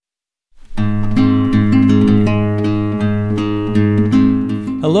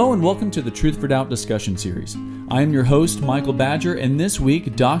Hello and welcome to the Truth for Doubt discussion series. I am your host, Michael Badger, and this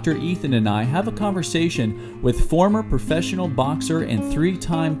week, Dr. Ethan and I have a conversation with former professional boxer and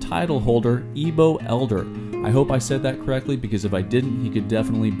three-time title holder, Ebo Elder. I hope I said that correctly because if I didn't, he could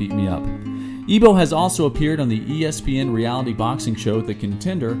definitely beat me up. Ebo has also appeared on the ESPN reality boxing show, The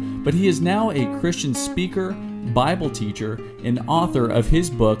Contender, but he is now a Christian speaker, Bible teacher, and author of his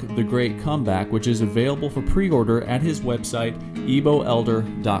book, The Great Comeback, which is available for pre-order at his website,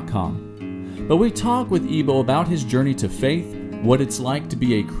 eboelder.com. But we talk with Ebo about his journey to faith, what it's like to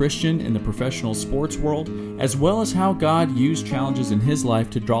be a Christian in the professional sports world, as well as how God used challenges in his life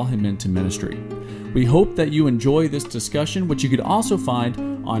to draw him into ministry. We hope that you enjoy this discussion, which you could also find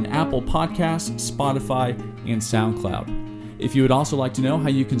on Apple Podcasts, Spotify, and SoundCloud. If you would also like to know how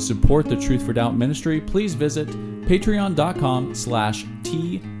you can support the Truth for Doubt ministry, please visit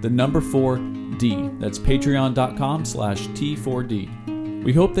patreon.com/T4D. That's patreon.com/T4D.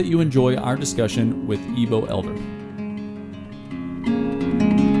 We hope that you enjoy our discussion with Ebo Elder.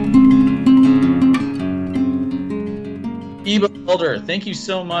 Ebo Elder, thank you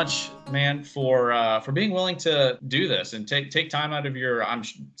so much, man, for being willing to do this and take time out of your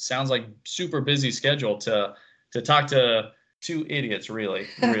sounds like super busy schedule to talk to two idiots, really.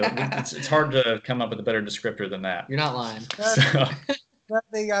 It's hard to come up with a better descriptor than that. You're not lying.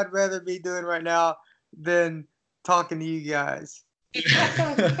 Nothing I'd rather be doing right now than talking to you guys.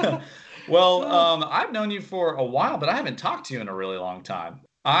 Well, I've known you for a while, but I haven't talked to you in a really long time.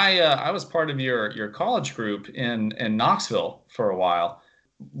 I was part of your college group in Knoxville for a while.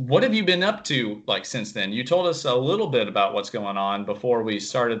 What have you been up to since then? You told us a little bit about what's going on before we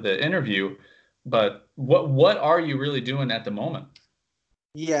started the interview, but what are you really doing at the moment?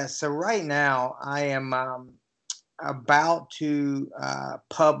 Yeah, so right now I am about to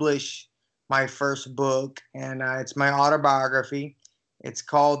publish my first book, and it's my autobiography. It's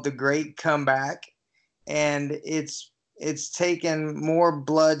called The Great Comeback, and it's taken more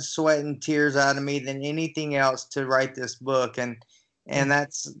blood, sweat, and tears out of me than anything else to write this book, and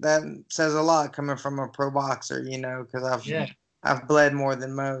that says a lot coming from a pro boxer, because I've bled more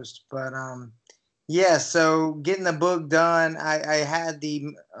than most, but yeah, so getting the book done, I had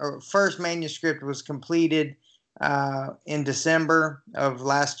the first manuscript was completed in December of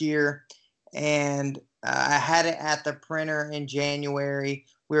last year, and I had it at the printer in January.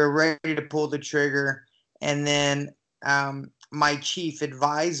 We were ready to pull the trigger, and then my chief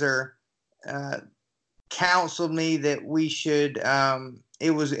advisor counseled me that we should.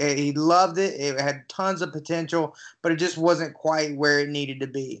 He loved it. It had tons of potential, but it just wasn't quite where it needed to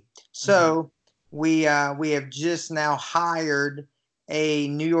be. So we have just now hired a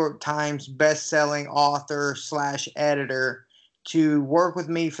New York Times best-selling author / editor to work with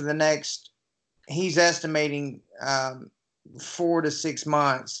me for the next, he's estimating 4 to 6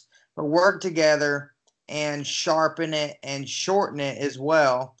 months, but work together and sharpen it and shorten it as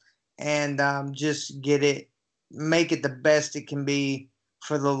well, and just make it the best it can be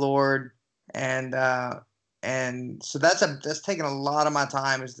for the Lord, and so that's taken a lot of my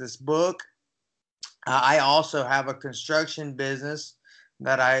time, is this book. I also have a construction business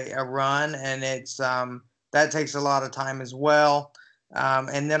that I run, and it's that takes a lot of time as well.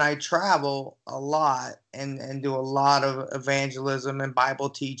 And then I travel a lot and do a lot of evangelism and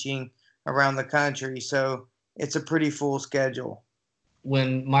Bible teaching around the country. So it's a pretty full schedule.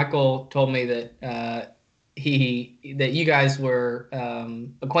 When Michael told me that that you guys were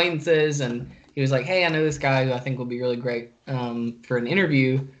acquaintances, and he was like, "Hey, I know this guy who I think will be really great for an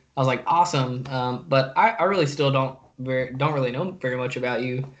interview," I was like, "Awesome," but I really still don't really know very much about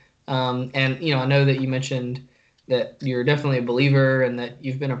you. And I know that you mentioned that you're definitely a believer and that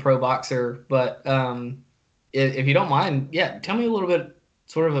you've been a pro boxer, but if you don't mind, tell me a little bit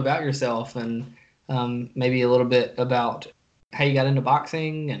sort of about yourself, and maybe a little bit about how you got into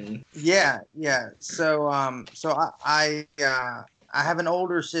boxing. And So I have an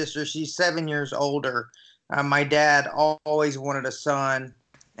older sister. She's 7 years older. My dad always wanted a son,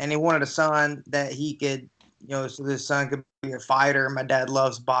 and he wanted a son that he could, so this son could be a fighter. My dad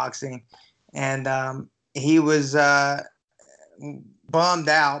loves boxing, and he was bummed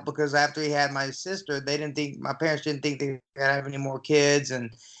out because after he had my sister, my parents didn't think they could have any more kids,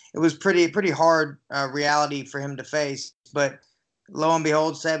 and it was pretty hard reality for him to face. But lo and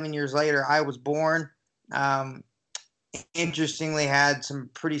behold, 7 years later, I was born. Interestingly, had some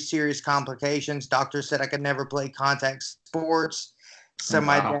pretty serious complications. Doctors said I could never play contact sports. So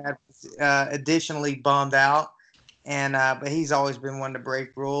my dad was additionally bummed out, and but he's always been one to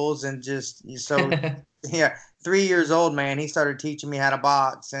break rules, and just so 3 years old, man, he started teaching me how to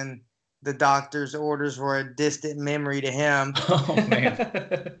box, and the doctor's orders were a distant memory to him. Oh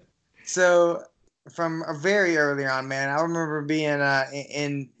man. So from a very early on, man, I remember being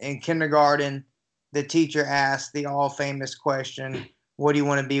in kindergarten. The teacher asked the all famous question, "What do you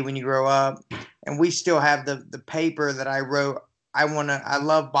want to be when you grow up?" And we still have the paper that I wrote. I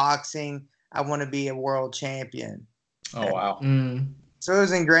love boxing. I want to be a world champion. Oh wow. So it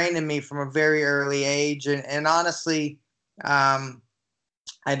was ingrained in me from a very early age, and honestly,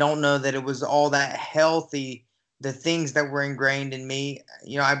 I don't know that it was all that healthy. The things that were ingrained in me,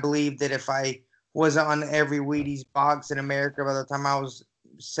 I believe that if I wasn't on every Wheaties box in America by the time I was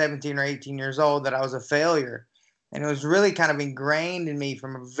 17 or 18 years old, that I was a failure. And it was really kind of ingrained in me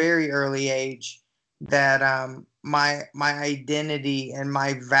from a very early age that my identity and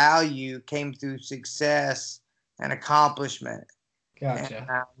my value came through success and accomplishment.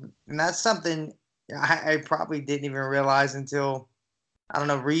 Gotcha. And that's something I probably didn't even realize until, I don't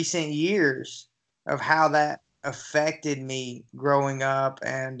know, recent years, of how that affected me growing up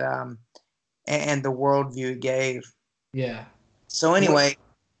and the worldview it gave. Yeah. So anyway,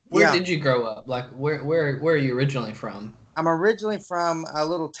 where did you grow up? Like where are you originally from? I'm originally from a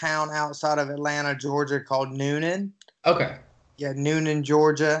little town outside of Atlanta, Georgia called Noonan. Okay. Yeah, Noonan,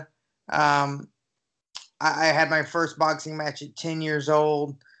 Georgia. I had my first boxing match at 10 years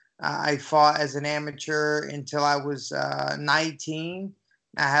old. I fought as an amateur until I was 19.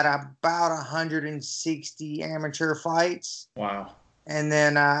 I had about 160 amateur fights. Wow. And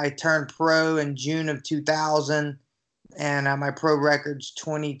then I turned pro in June of 2000. And my pro record's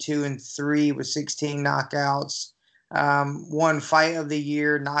 22-3 with 16 knockouts. Won Fight of the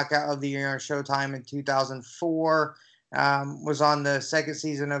Year, Knockout of the Year on Showtime in 2004. Was on the second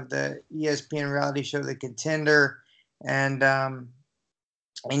season of the ESPN reality show The Contender. And I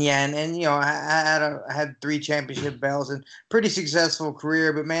had 3 championship belts and pretty successful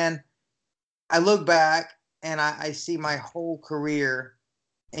career. But man, I look back and I see my whole career,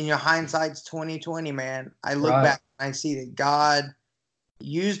 and hindsight's 2020, man. I look back and I see that God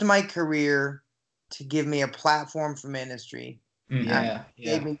used my career to give me a platform for ministry.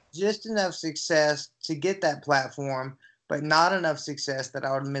 Gave me just enough success to get that platform, but not enough success that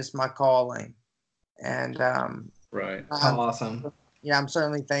I would miss my calling. And right. How awesome. Yeah, I'm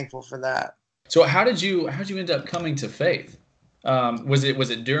certainly thankful for that. So how did you end up coming to faith? Was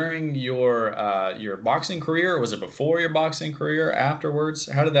it during your boxing career, or was it before your boxing career?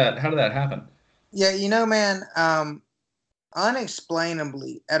 Afterwards? How did that happen? Yeah, man,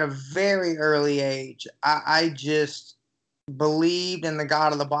 unexplainably at a very early age, I just believed in the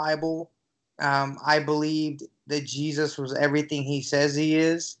God of the Bible. I believed that Jesus was everything he says he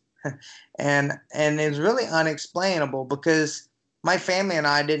is. and it's really unexplainable because my family and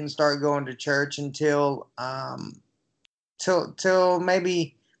I didn't start going to church until till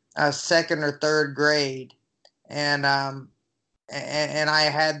maybe second or third grade, and I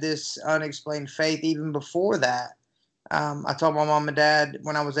had this unexplained faith even before that. I told my mom and dad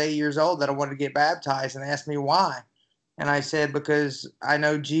when I was 8 years old that I wanted to get baptized, and they asked me why, and I said because I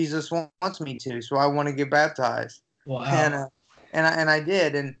know Jesus wants me to, so I want to get baptized. Wow. And I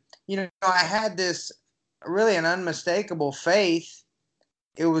did, and I had this really an unmistakable faith.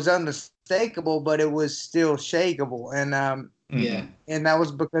 It was unmistakable, but it was still shakeable, and and that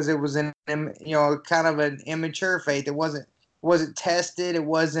was because it was kind of an immature faith. It wasn't tested. It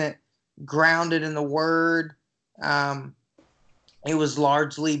wasn't grounded in the Word. It was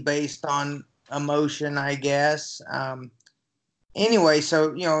largely based on emotion, I guess. Anyway,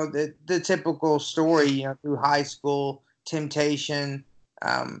 so the typical story, through high school, temptation,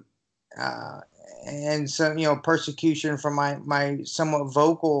 and some persecution from my somewhat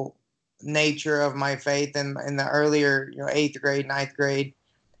vocal nature of my faith in the earlier 8th grade, 9th grade,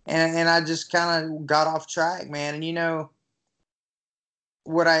 and I just kind of got off track, man. And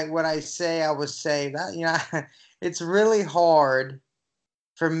what I say I was saved. It's really hard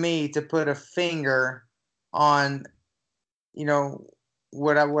for me to put a finger on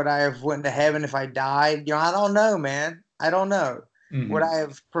would I have went to heaven if I died. I don't know, man. I don't know. Mm-hmm. Would I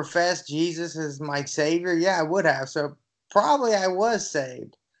have professed Jesus as my Savior? Yeah, I would have. So probably I was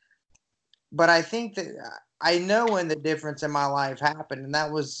saved. But I think that I know when the difference in my life happened, and that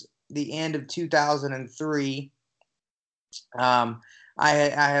was the end of 2003. I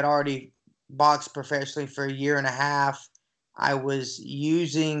had already boxed professionally for a year and a half. I was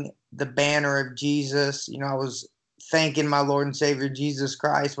using the banner of Jesus. I was thanking my Lord and Savior Jesus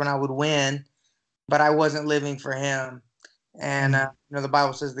Christ when I would win, but I wasn't living for him. And the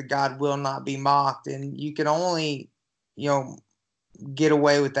Bible says that God will not be mocked, and you can only get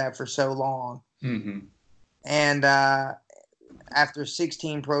away with that for so long. Mm-hmm. And after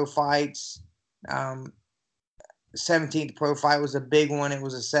 16 pro fights, 17th pro fight was a big one. It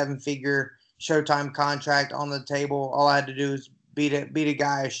was a 7-figure Showtime contract on the table. All I had to do was beat a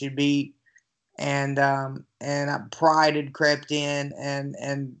guy I should beat, and pride had crept in,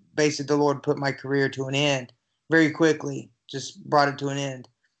 and basically the Lord put my career to an end very quickly. Just brought it to an end.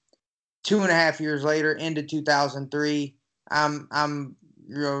 2.5 years later, into 2003, I'm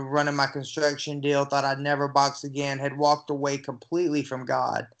running my construction deal. Thought I'd never box again. Had walked away completely from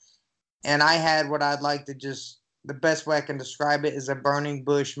God, and I had what I'd like to the best way I can describe it is a burning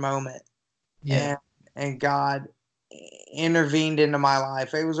bush moment. Yeah. And God intervened into my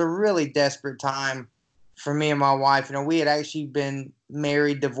life. It was a really desperate time for me and my wife. We had actually been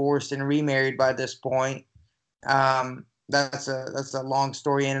married, divorced, and remarried by this point. That's a long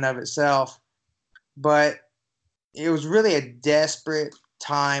story in and of itself, but it was really a desperate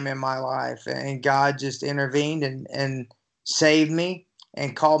time in my life, and God just intervened and saved me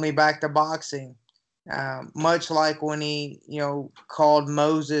and called me back to boxing. Much like when he, called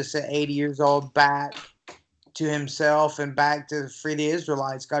Moses at 80 years old back to himself and back to free the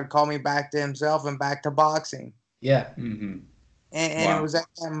Israelites. God called me back to himself and back to boxing. Yeah. Mm-hmm. And Wow. it was at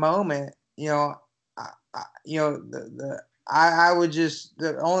that moment, I would just,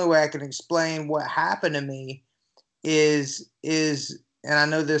 the only way I can explain what happened to me is, and I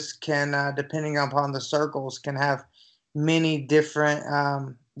know this can, depending upon the circles, can have many different,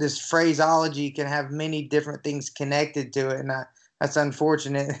 this phraseology can have many different things connected to it. And that's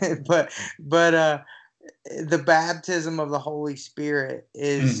unfortunate, but the baptism of the Holy Spirit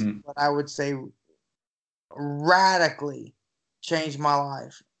is what I would say radically changed my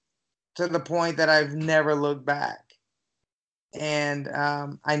life to the point that I've never looked back. And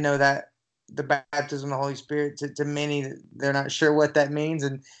I know that the baptism of the Holy Spirit, to many, they're not sure what that means,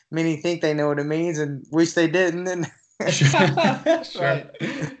 and many think they know what it means and wish they didn't. And Right.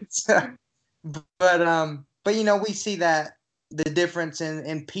 so, but we see that the difference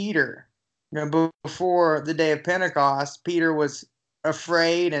in Peter. Before the day of Pentecost, Peter was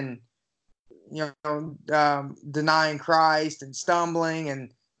afraid and denying Christ and stumbling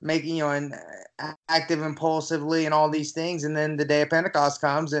and making and active impulsively and all these things. And then the day of Pentecost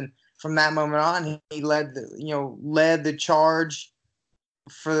comes, and from that moment on, he led the charge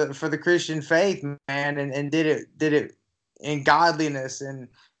for the Christian faith, man, and did it in godliness and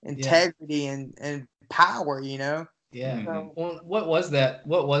integrity and power. Yeah. So, Well, what was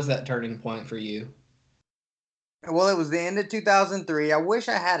that turning point for you? Well, it was the end of 2003. I wish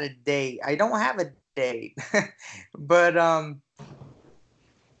I had a date. I don't have a date, but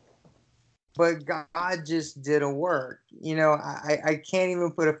God just did a work. I can't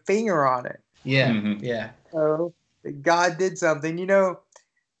even put a finger on it. Yeah. Yeah. So God did something.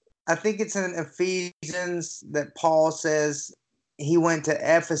 I think it's in Ephesians that Paul says he went to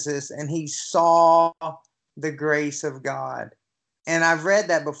Ephesus and he saw the grace of God. And I've read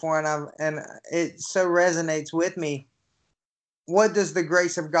that before, and it so resonates with me. What does the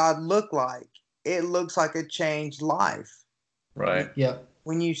grace of God look like? It looks like a changed life. Right. Yep.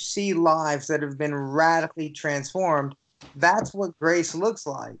 When you see lives that have been radically transformed, that's what grace looks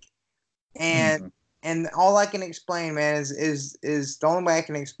like. And all I can explain, man, is the only way I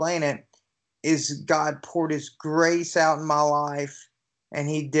can explain it is God poured His grace out in my life, and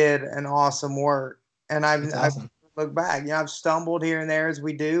He did an awesome work. And I've looked back. I've stumbled here and there as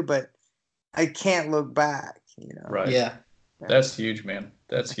we do, but I can't look back. Right. Yeah. That's huge, man.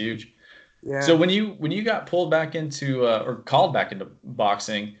 That's huge. Yeah. So when you got pulled back into or called back into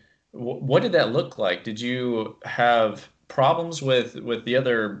boxing, what did that look like? Did you have problems with the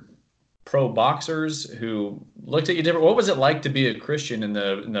other pro boxers who looked at you different? What was it like to be a Christian in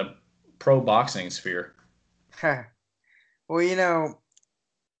the pro boxing sphere? Well,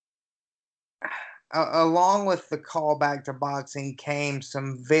 along with the call back to boxing came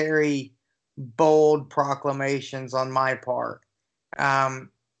some very bold proclamations on my part.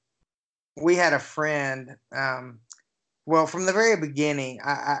 We had a friend. Well, from the very beginning,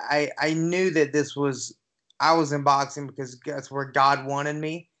 I knew that I was in boxing because that's where God wanted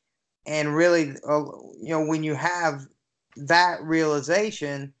me. And really, when you have that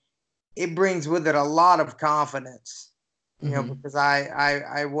realization, it brings with it a lot of confidence. Because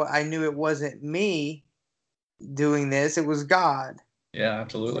I knew it wasn't me doing this; it was God. Yeah,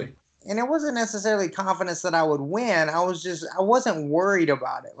 absolutely. And it wasn't necessarily confidence that I would win. I wasn't worried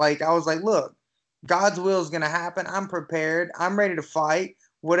about it. Like, I was like, look, God's will is going to happen. I'm prepared. I'm ready to fight.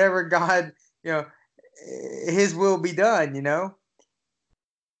 Whatever God, His will be done,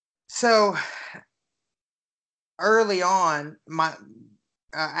 So early on,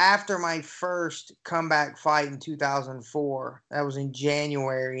 after my first comeback fight in 2004, that was in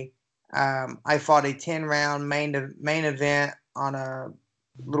January. I fought a 10-round main event on a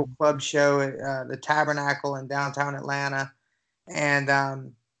little club show at the Tabernacle in downtown Atlanta,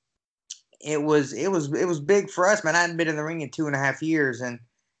 and it was big for us, man. I hadn't been in the ring in 2.5 years, and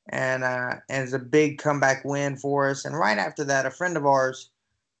it's a big comeback win for us. And right after that, a friend of ours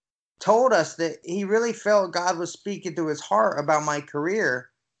told us that he really felt God was speaking to his heart about my career,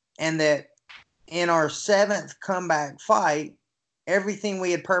 and that in our 7th comeback fight, everything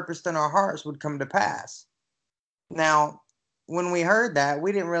we had purposed in our hearts would come to pass. Now, when we heard that,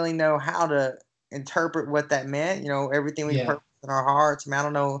 we didn't really know how to interpret what that meant. Everything we purposed in our hearts. I mean, I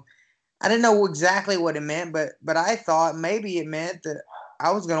don't know. I didn't know exactly what it meant, but I thought maybe it meant that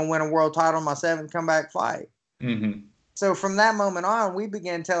I was going to win a world title in my 7th comeback fight. Mm-hmm. So from that moment on, we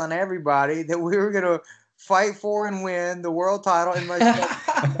began telling everybody that we were going to fight for and win the world title in my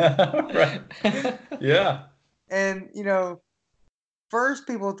 7th. Right. Yeah. And, first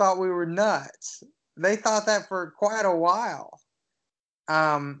people thought we were nuts. They thought that for quite a while.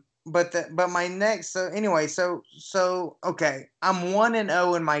 But my next, so anyway, so okay, I'm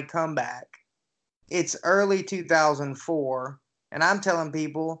 1-0 in my comeback. It's early 2004, and I'm telling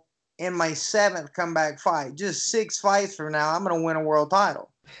people in my 7th comeback fight, just 6 fights from now, I'm gonna win a world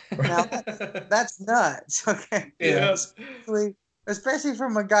title. Now that's nuts. Okay. Yes. Especially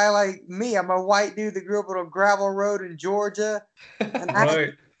from a guy like me. I'm a white dude that grew up on a gravel road in Georgia. And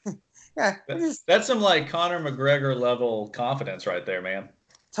Right. Yeah. That's some like Conor McGregor level confidence right there, man.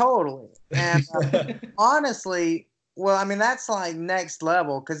 Totally. And honestly, well, I mean, that's like next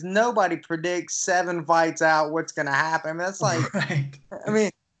level, because nobody predicts 7 fights out what's going to happen. I mean, that's like, right. I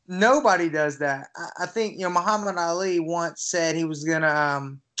mean, nobody does that. I think, Muhammad Ali once said he was going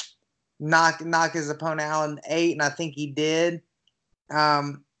to knock his opponent out in 8, and I think he did.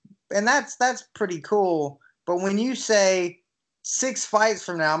 And that's pretty cool. But when you say 6 fights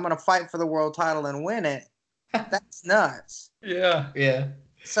from now, I'm going to fight for the world title and win it, that's nuts. Yeah. Yeah.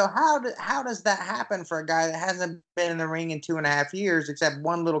 So how does that happen for a guy that hasn't been in the ring in 2.5 years, except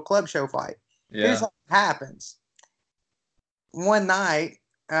one little club show fight? Yeah. Here's how it happens. One night,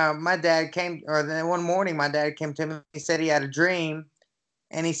 one morning, my dad came to me. He said he had a dream,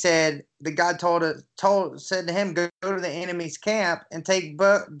 and he said that God said to him, go to the enemy's camp and take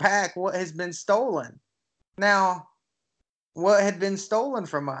back what has been stolen. Now, what had been stolen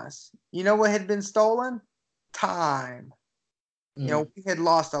from us? You know what had been stolen? Time. We had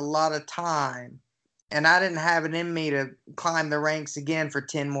lost a lot of time, and I didn't have it in me to climb the ranks again for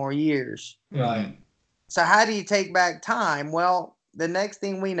 10 more years. Right. So how do you take back time? Well, the next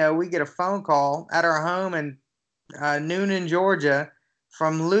thing we know, we get a phone call at our home in Noonan, Georgia,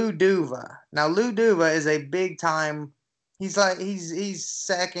 from Lou Duva. Now, Lou Duva is a big time. He's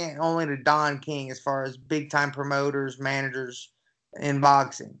second only to Don King as far as big time promoters, managers in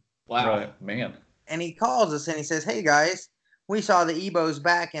boxing. Wow. Right, man. And he calls us and he says, "Hey guys, we saw the Ebo's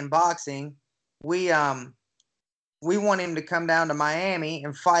back in boxing. We want him to come down to Miami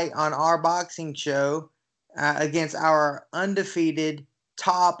and fight on our boxing show against our undefeated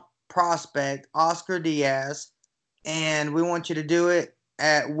top prospect, Oscar Diaz. And we want you to do it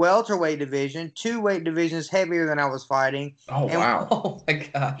at welterweight division, 2 weight divisions heavier than I was fighting. Oh, wow. Oh, my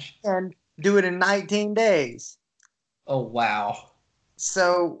gosh. And do it in 19 days. Oh, wow.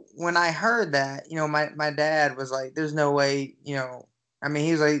 So when I heard that, my dad was like, there's no way, I mean,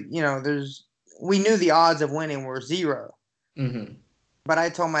 he was like, we knew the odds of winning were 0. Mm-hmm. But I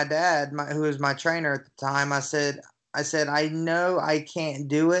told my dad, who was my trainer at the time, I said, I know I can't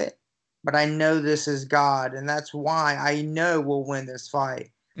do it, but I know this is God. And that's why I know we'll win this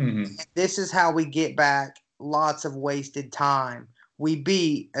fight. Mm-hmm. This is how we get back lots of wasted time. We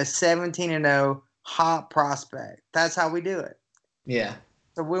beat a 17-0 hot prospect. That's how we do it. Yeah.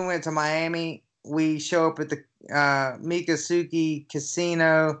 So we went to Miami. We show up at the Mikasuki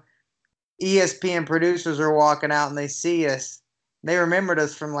Casino. ESPN producers are walking out and they see us. They remembered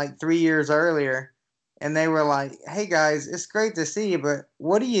us from like 3 years earlier. And they were like, "Hey guys, it's great to see you, but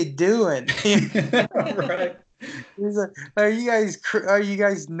what are you doing?" Right. He's like, are you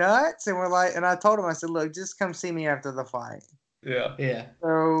guys nuts? And we're like, and I told him, I said, "Look, just come see me after the fight." Yeah. Yeah.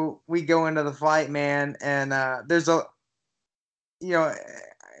 So we go into the fight, man, and there's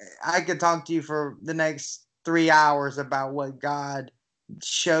I could talk to you for the next 3 hours about what God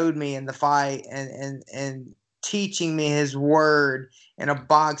showed me in the fight and teaching me his word in a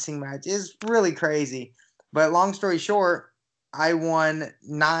boxing match. It's really crazy. But long story short, I won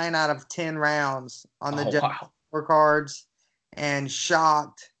 9 out of 10 rounds on the scorecards and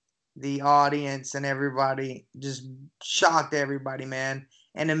shocked the audience and everybody, just shocked everybody, man.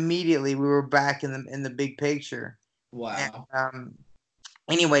 and immediately we were back in the big picture. Wow. And,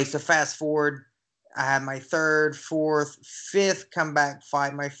 anyway, so fast forward, I had my third, fourth, fifth comeback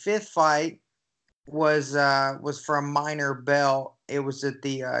fight. My fifth fight was for a minor belt. It was at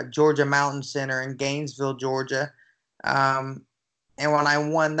the Georgia Mountain Center in Gainesville, Georgia. And when I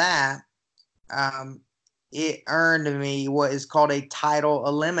won that, it earned me what is called a title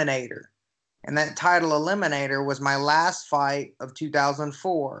eliminator. And that title eliminator was my last fight of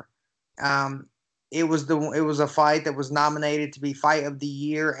 2004. It was a fight that was nominated to be Fight of the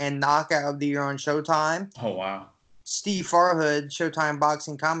Year and Knockout of the Year on Showtime. Oh, wow. Steve Farhood, Showtime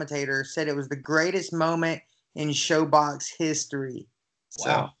boxing commentator, said it was the greatest moment in ShowBox history. Wow.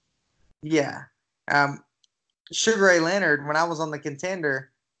 So, yeah. Sugar Ray Leonard, when I was on the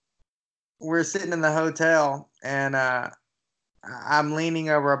Contender, we're sitting in the hotel, and I'm leaning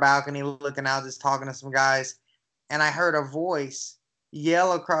over a balcony looking out, just talking to some guys, and I heard a voice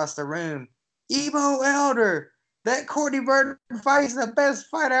yell across the room, "Ebo Elder, that Courtney Burton fight is the best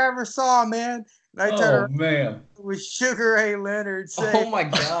fight I ever saw, man." And I turned around, man. it was Sugar Ray Leonard saying, Oh my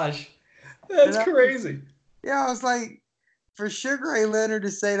gosh. That's crazy. I was like, for Sugar Ray Leonard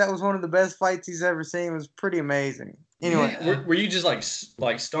to say that was one of the best fights he's ever seen was pretty amazing. Anyway, were you just like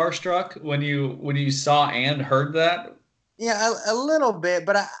starstruck when you saw and heard that? yeah, a little bit,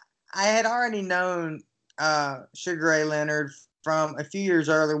 but I had already known Sugar Ray Leonard from a few years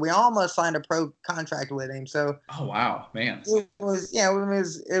earlier. We almost signed a pro contract with him, so Oh, wow, man. it was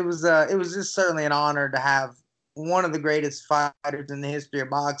just certainly an honor to have one of the greatest fighters in the history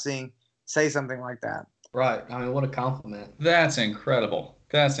of boxing say something like that. Right. I mean, what a compliment. That's incredible.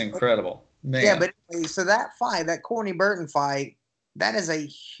 Man. Yeah, but anyway, so that fight, that Courtney Burton fight, that is a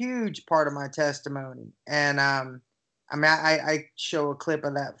huge part of my testimony. And I mean, I show a clip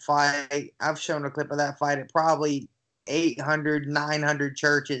of that fight. I've shown a clip of that fight at probably 800, 900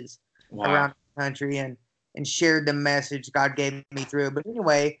 churches around the country, and shared the message God gave me through it. But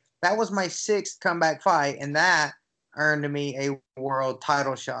anyway, that was my sixth comeback fight, and that earned me a world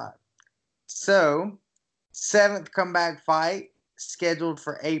title shot. So, seventh comeback fight, scheduled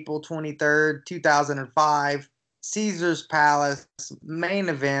for April 23rd, 2005, Caesars Palace, main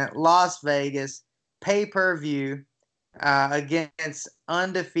event, Las Vegas, pay-per-view, against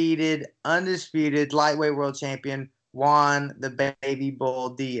undefeated, undisputed lightweight world champion Juan the Baby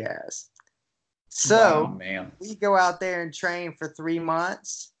Bull Diaz. So, wow, man. we go out there and train for 3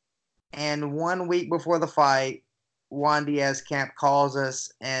 months, and 1 week before the fight, Juan Diaz camp calls us,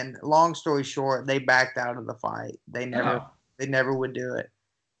 and long story short, they backed out of the fight. They never would do it.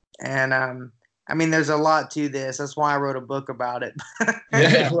 And I mean, there's a lot to this. That's why I wrote a book about it.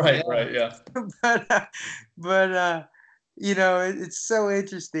 Yeah, right, yeah. but you know, it's so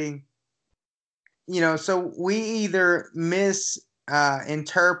interesting. You know, so we either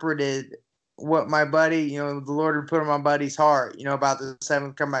misinterpreted what my buddy, you know, the Lord had put on my buddy's heart, you know, about the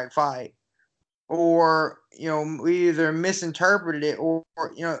seventh comeback fight, or, you know, we either misinterpreted it, or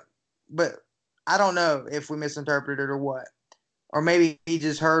you know, but I don't know if we misinterpreted it or what, or maybe he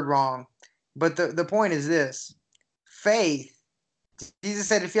just heard wrong. But the point is this: faith. Jesus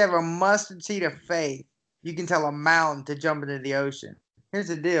said, if you have a mustard seed of faith, you can tell a mountain to jump into the ocean. Here's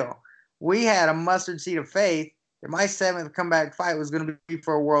the deal: we had a mustard seed of faith that my seventh comeback fight was going to be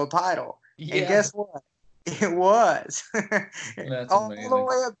for a world title. Yeah. And guess what? It was. That's all amazing. the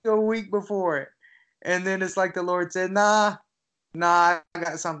way up to a week before it. And then it's like the Lord said, nah, I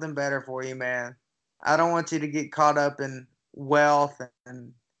got something better for you, man. I don't want you to get caught up in wealth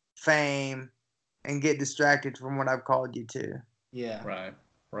and fame and get distracted from what I've called you to. Yeah. Right.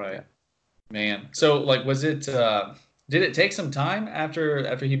 Man. So, like, was it, did it take some time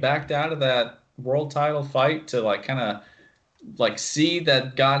after he backed out of that world title fight to, like, kind of, like, see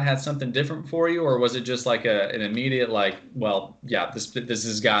that God had something different for you? Or was it just like an immediate, like, well, yeah, this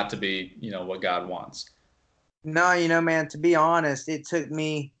has got to be, you know, what God wants? No, you know, man, to be honest, it took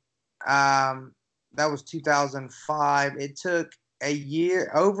me, that was 2005. It took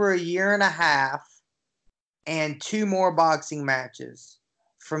over a year and a half and 2 more boxing matches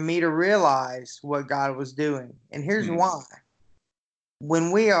for me to realize what God was doing. And here's why.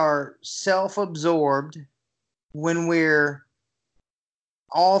 When we are self-absorbed, when we're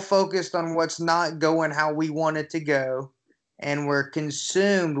all focused on what's not going how we want it to go, and we're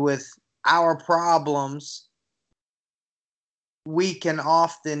consumed with our problems, we can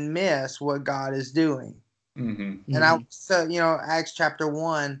often miss what God is doing. Mm-hmm. And you know, Acts chapter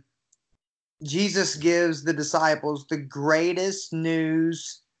 1, Jesus gives the disciples the greatest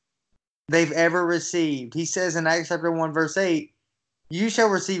news they've ever received. He says in Acts chapter 1, verse 8, you shall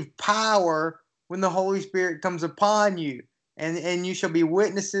receive power when the Holy Spirit comes upon you. and you shall be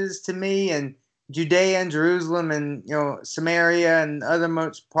witnesses to me in Judea and Jerusalem and Samaria and other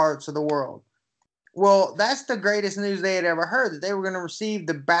most parts of the world. Well, that's the greatest news they had ever heard, that they were going to receive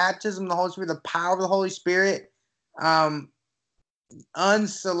the baptism of the Holy Spirit, the power of the Holy Spirit,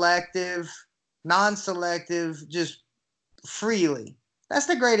 unselective, non-selective, just freely. That's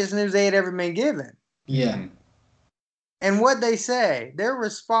the greatest news they had ever been given. Yeah. And what they say, their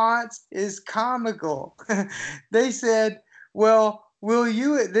response is comical. They said, well, will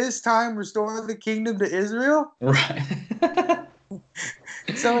you at this time restore the kingdom to Israel? Right.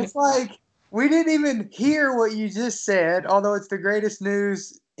 So it's like, we didn't even hear what you just said, although it's the greatest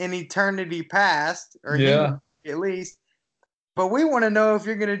news in eternity past, or at least. But we want to know if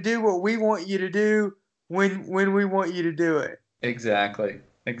you're going to do what we want you to do when we want you to do it. Exactly.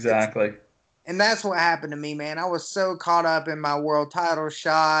 And that's what happened to me, man. I was so caught up in my world title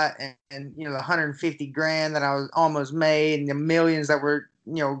shot and the 150 grand that I was almost made, and the millions that were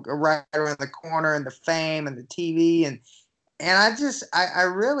right around the corner, and the fame and the TV, and I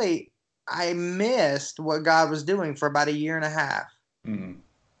really missed what God was doing for about a year and a half. Mm-hmm.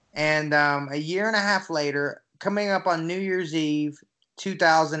 And a year and a half later, coming up on New Year's Eve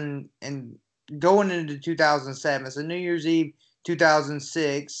 2000 and going into 2007, so New Year's Eve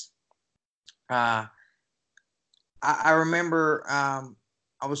 2006, I remember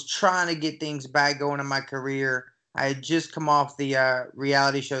I was trying to get things back going in my career. I had just come off the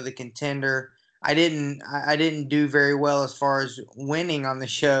reality show The Contender. I didn't do very well as far as winning on the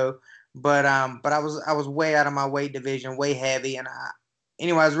show, but I was way out of my weight division, way heavy, and I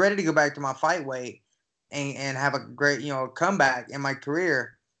was ready to go back to my fight weight and have a great comeback in my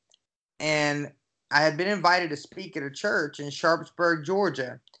career. And I had been invited to speak at a church in Sharpsburg,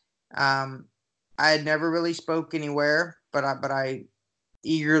 Georgia. I had never really spoke anywhere, but I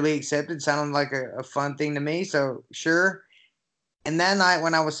eagerly accepted. It sounded like a fun thing to me, so sure. And that night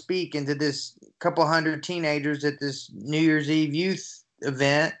when I was speaking to this couple hundred teenagers at this New Year's Eve youth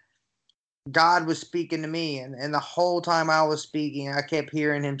event, God was speaking to me. And the whole time I was speaking, I kept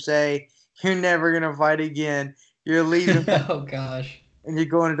hearing him say, "You're never going to fight again. You're leaving." Oh, gosh. And you're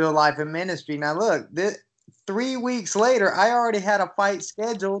going into a life of ministry. Now, look, 3 weeks later, I already had a fight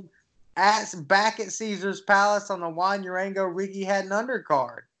scheduled back at Caesar's Palace on the Juan Urango Ricky Hatton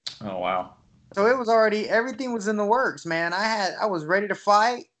undercard. Oh, wow. So it was already, everything was in the works, man. I was ready to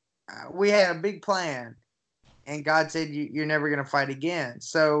fight. We had a big plan. And God said, you're never going to fight again.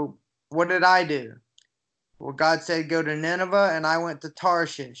 So what did I do? Well, God said, go to Nineveh, and I went to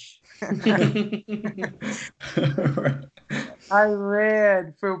Tarshish. I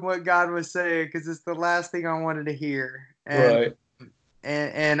read from what God was saying because it's the last thing I wanted to hear. Right.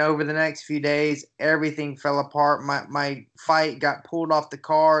 And over the next few days, everything fell apart. My fight got pulled off the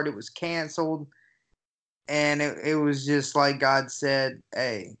card. It was canceled. And it was just like God said,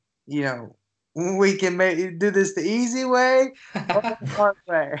 hey, we can do this the easy way or the hard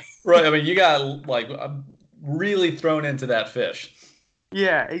way. Right. I mean, you got really thrown into that fish.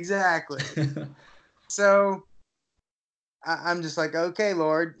 Yeah, exactly. So I'm just like, okay,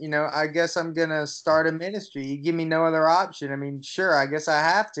 Lord, I guess I'm going to start a ministry. You give me no other option. I mean, sure, I guess I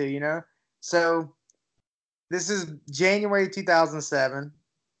have to, So this is January 2007,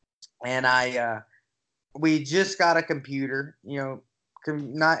 and we just got a computer.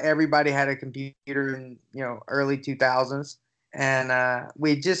 Not everybody had a computer in, early 2000s. And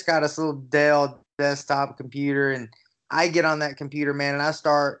we just got this little Dell desktop computer, and I get on that computer, man, and I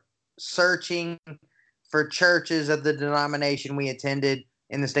start searching for churches of the denomination we attended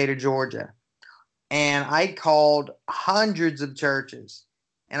in the state of Georgia. And I called hundreds of churches.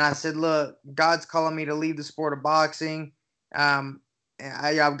 And I said, look, God's calling me to leave the sport of boxing. I've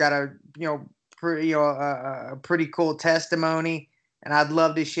got a pretty cool testimony, and I'd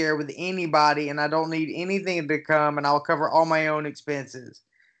love to share with anybody, and I don't need anything to come, and I'll cover all my own expenses.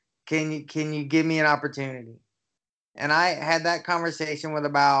 Can you give me an opportunity? And I had that conversation with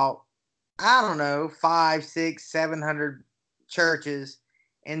about, I don't know, 500, 600, 700 churches,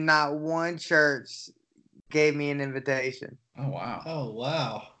 and not one church gave me an invitation. Oh, wow. Oh,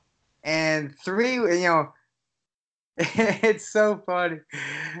 wow. And it's so funny.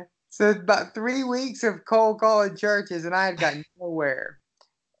 So it's about 3 weeks of cold calling churches, and I had gotten nowhere.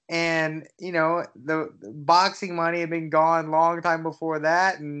 And, the boxing money had been gone a long time before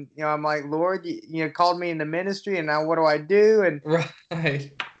that. And, I'm like, Lord, you called me into ministry, and now what do I do? And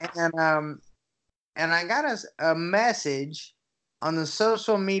right. And I got a message on the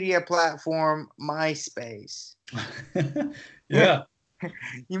social media platform MySpace. Yeah.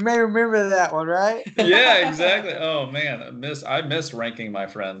 You may remember that one, right? Yeah, exactly. Oh man, I miss ranking my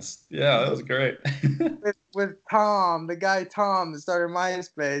friends. Yeah, that was great. With Tom, the guy Tom that started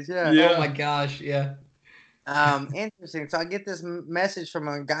MySpace. Yeah. Oh my Yeah. gosh, yeah. Interesting. So I get this message from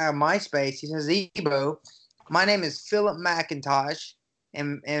a guy on MySpace. He says, Ebo, my name is Philip McIntosh,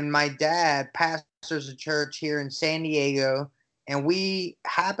 and my dad pastors a church here in San Diego, and we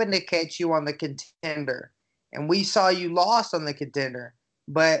happened to catch you on the Contender, and we saw you lost on the Contender.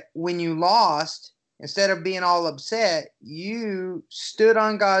 But when you lost, instead of being all upset, you stood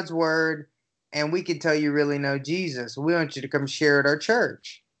on God's word, and we could tell you really know Jesus. We want you to come share at our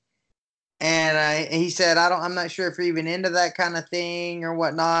church. And he said, I'm not sure if you're even into that kind of thing or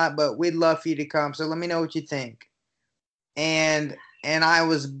whatnot, but we'd love for you to come. So let me know what you think. And I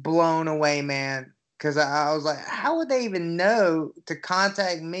was blown away, man, because I was like, how would they even know to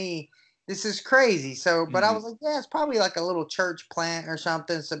contact me? This is crazy. So, but I was like, yeah, it's probably like a little church plant or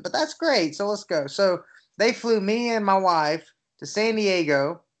something. So, but that's great. So let's go. So they flew me and my wife to San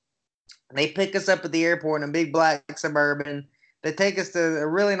Diego. They pick us up at the airport in a big black Suburban. They take us to a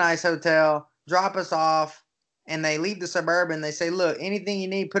really nice hotel, drop us off, and they leave the Suburban. They say, look, anything you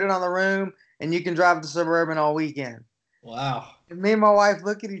need, put it on the room, and you can drive the Suburban all weekend. Wow. And me and my wife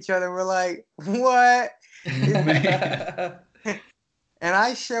look at each other. And we're like, what? Man. And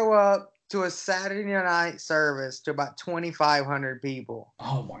I show up to a Saturday night service to about 2,500 people.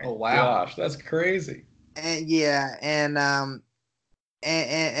 Oh my wow. gosh, that's crazy. And yeah, and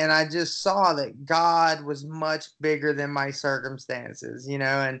I just saw that God was much bigger than my circumstances,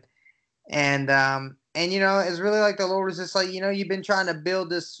 and it's really like the Lord was just like, you've been trying to build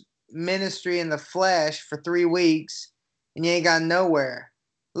this ministry in the flesh for 3 weeks and you ain't got nowhere.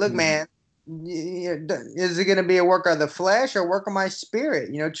 Look, man, is it going to be a work of the flesh or work of my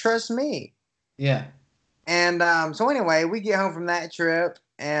spirit? Trust me. Yeah. And so anyway, we get home from that trip,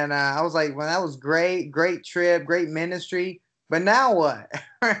 and I was like, well, that was great trip, great ministry. But now what?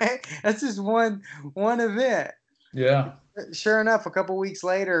 Right? That's just one event. Yeah. Sure enough, a couple weeks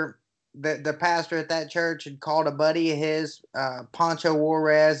later, the pastor at that church had called a buddy of his, Pancho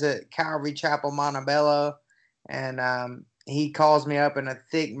Juarez at Calvary Chapel, Montebello, and he calls me up in a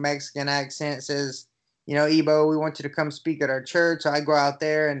thick Mexican accent, says, Ebo, we want you to come speak at our church. So I go out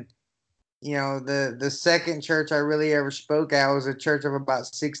there, and the second church I really ever spoke at was a church of about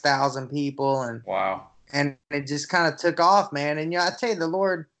 6,000 people, and Wow. And it just kind of took off, man. And I tell you, the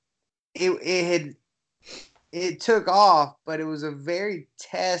Lord, it took off, but it was a very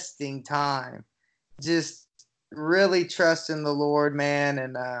testing time. Just really trusting the Lord, man.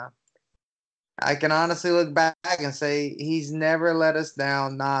 And I can honestly look back and say He's never let us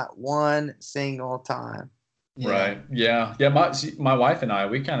down, not one single time. Yeah. Right. Yeah. Yeah. My wife and I,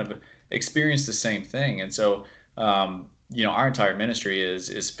 we kind of experienced the same thing, and so. Our entire ministry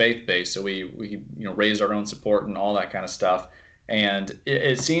is faith-based. So we raised our own support and all that kind of stuff. And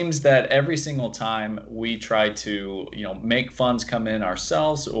it seems that every single time we try to, make funds come in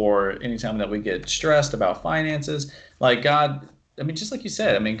ourselves, or anytime that we get stressed about finances, like God, just like you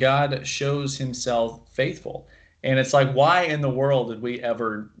said, God shows Himself faithful. And it's like, why in the world did we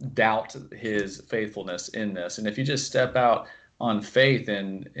ever doubt His faithfulness in this? And if you just step out on faith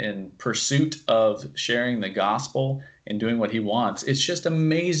and in pursuit of sharing the gospel and doing what He wants, it's just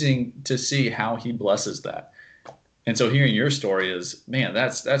amazing to see how He blesses that. And so hearing your story is, man,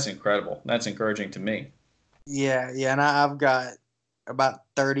 that's incredible. That's encouraging to me. Yeah, and I've got about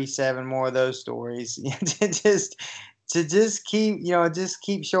 37 more of those stories to just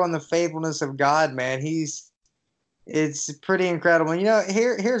keep showing the faithfulness of God, man. It's pretty incredible.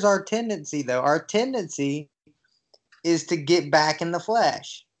 Here's our tendency, though. Our tendency is to get back in the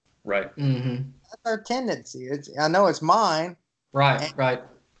flesh. Right. Mm-hmm. That's our tendency. I know it's mine. Right. Right.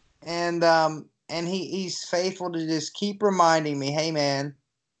 And he's faithful to just keep reminding me, hey man,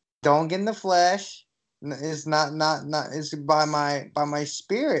 don't get in the flesh. It's not it's by my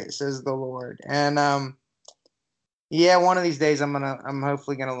spirit, says the Lord. And one of these days I'm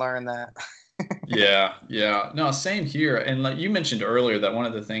hopefully gonna learn that. Yeah. No, same here. And like you mentioned earlier, that one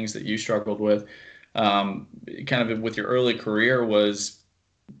of the things that you struggled with kind of with your early career was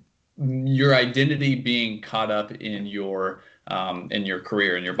your identity being caught up in your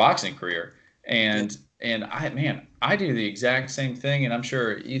career, in your boxing career. And I do the exact same thing, and I'm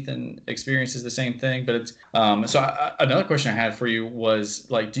sure Ethan experiences the same thing. But it's another question I had for you was,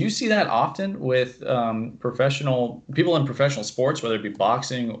 like, do you see that often with professional people in professional sports, whether it be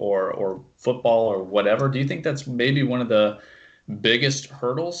boxing or football or whatever? Do you think that's maybe one of the biggest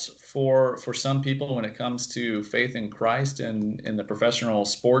hurdles for some people when it comes to faith in Christ and in the professional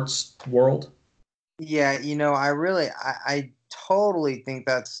sports world? Yeah, I totally think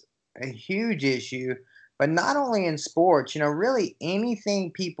that's a huge issue. But not only in sports, really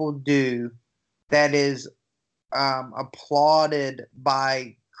anything people do that is applauded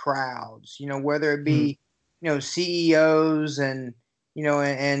by crowds, whether it be, CEOs and,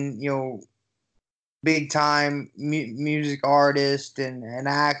 big time music artists and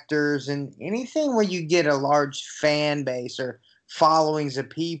actors and anything where you get a large fan base or followings of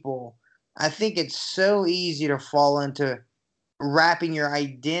people. I think it's so easy to fall into wrapping your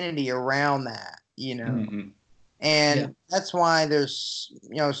identity around that, Mm-hmm. and that's why there's,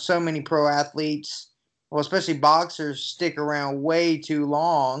 so many pro athletes, well, especially boxers, stick around way too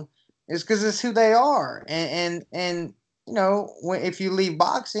long. Is because it's who they are, and if you leave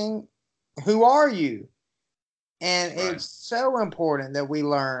boxing, who are you? And Right. it's so important that we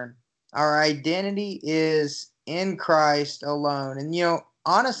learn our identity is in Christ alone. And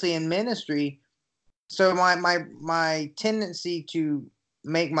honestly, in ministry, so my tendency to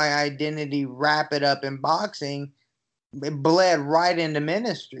make my identity wrap it up in boxing, it bled right into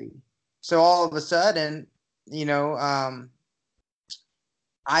ministry. So all of a sudden,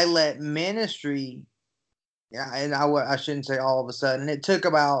 I let ministry, yeah, and I shouldn't say all of a sudden. It took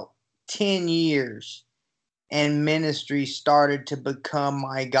about 10 years, and ministry started to become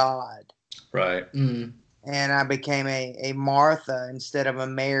my God. Right. Mm. And I became a Martha instead of a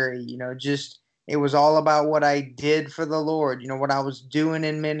Mary. Just it was all about what I did for the Lord. What I was doing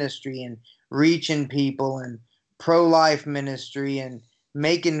in ministry and reaching people and pro-life ministry and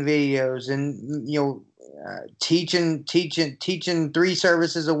making videos and teaching 3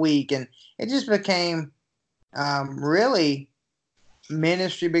 services a week, and it just became really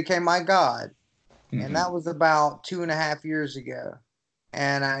ministry became my God. Mm-hmm. And that was about 2.5 years ago,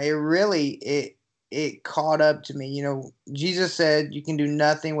 and it caught up to me. Jesus said, "You can do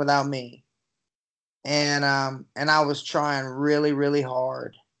nothing without me," and I was trying really, really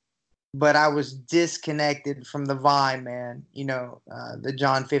hard, but I was disconnected from the vine, man. The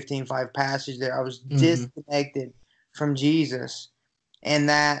John 15:5 passage there. I was disconnected from Jesus, and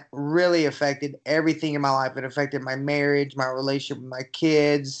that really affected everything in my life. It affected my marriage, my relationship with my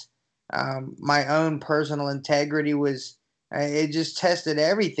kids, my own personal integrity was. It just tested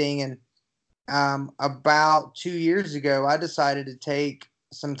everything, and about 2 years ago, I decided to take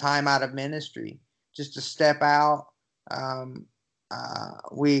some time out of ministry, just to step out.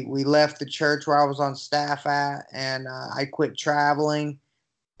 We left the church where I was on staff at, and I quit traveling,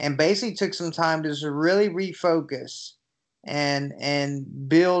 and basically took some time to just really refocus and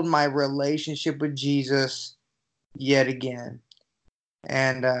build my relationship with Jesus yet again.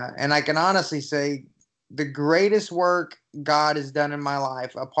 And I can honestly say the greatest work God has done in my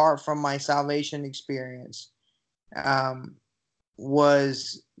life, apart from my salvation experience,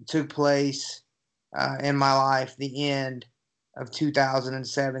 took place in my life the end of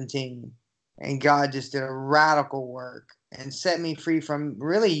 2017, and God just did a radical work and set me free from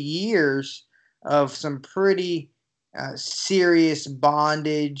really years of some pretty serious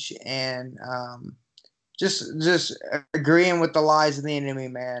bondage and just agreeing with the lies of the enemy,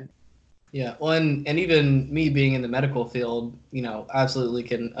 man. Yeah, well, and even me being in the medical field, absolutely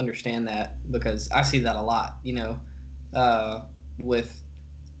can understand that, because I see that a lot, with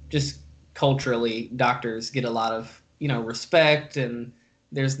just culturally, doctors get a lot of, respect, and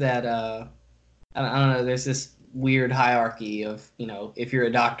there's that, I don't know, there's this weird hierarchy of, if you're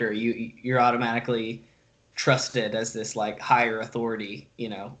a doctor, you're automatically trusted as this like higher authority,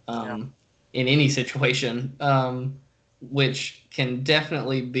 in any situation, which can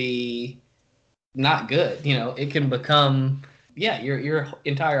definitely be not good. It can become, your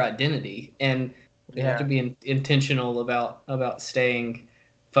entire identity, and we have to be intentional about staying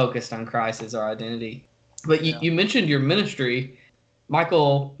focused on Christ as our identity. But you mentioned your ministry.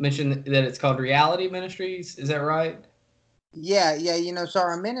 Michael mentioned that it's called Reality Ministries. Is that right? Yeah. So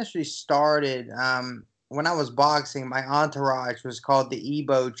our ministry started when I was boxing. My entourage was called the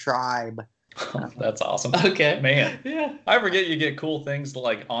Ebo Tribe. That's awesome. Okay. Man. Yeah. I forget you get cool things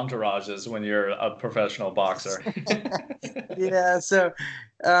like entourages when you're a professional boxer. Yeah. So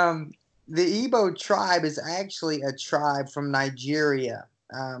the Ebo Tribe is actually a tribe from Nigeria.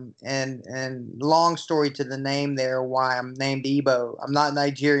 And long story to the name there, why I'm named Ebo. I'm not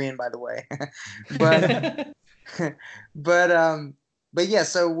Nigerian, by the way. but but yeah,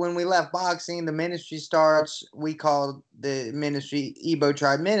 so when we left boxing, the ministry starts. We called the ministry Ebo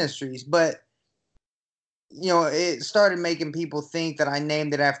Tribe Ministries, but it started making people think that I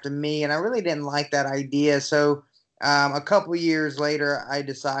named it after me, and I really didn't like that idea. So a couple years later, I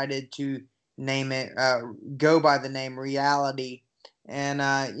decided to name it, go by the name Reality, and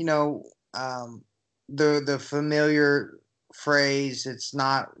the familiar phrase. It's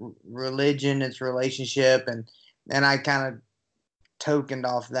not religion, it's relationship. And I kind of tokened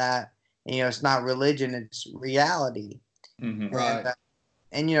off that. It's not religion, it's reality. Mm-hmm. Right.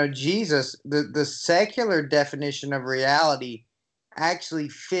 And Jesus, the secular definition of reality actually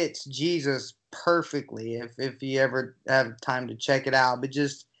fits Jesus perfectly if you ever have time to check it out. But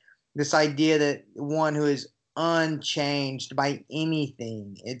just this idea that one who is unchanged by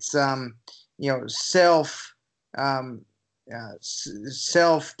anything, it's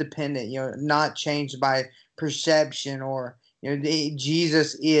self-dependent, not changed by perception, or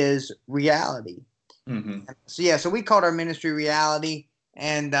Jesus is reality. Mm-hmm. So we called our ministry Reality.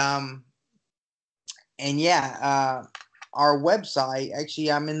 And our website,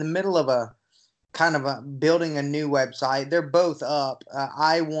 actually, I'm in the middle of building a new website. They're both up.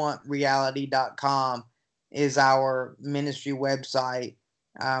 iwantreality.com is our ministry website.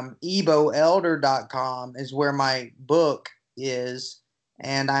 EboElder.com is where my book is,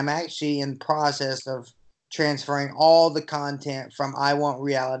 and I'm actually in process of transferring all the content from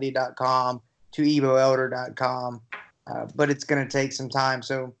iwantreality.com to EboElder.com. But it's going to take some time.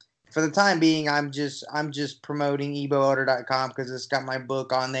 So for the time being, I'm just promoting EboElder.com because it's got my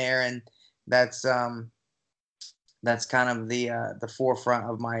book on there, and that's kind of the forefront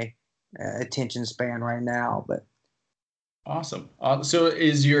of my attention span right now. But awesome. So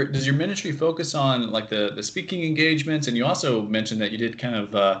does your ministry focus on like the speaking engagements? And you also mentioned that you did kind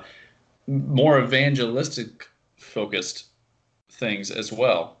of more evangelistic focused things as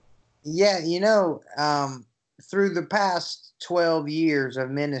well. Yeah, through the past 12 years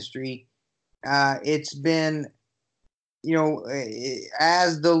of ministry, it's been,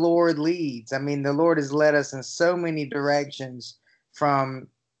 as the Lord leads. I mean, the Lord has led us in so many directions, from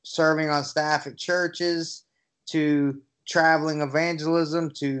serving on staff at churches to traveling evangelism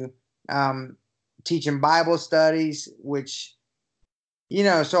to teaching Bible studies, which,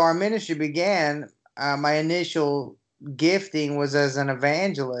 so our ministry began, my initial gifting was as an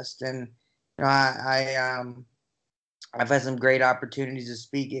evangelist. And I've had some great opportunities to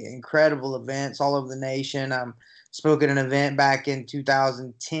speak at incredible events all over the nation. Spoke at an event back in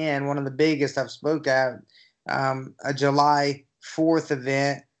 2010, one of the biggest I've spoke at, a July 4th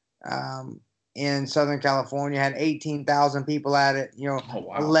event in Southern California. Had 18,000 people at it. Oh,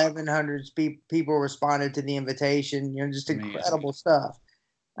 wow. 1,100 people responded to the invitation. Just incredible stuff.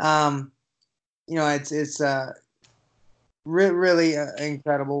 It's really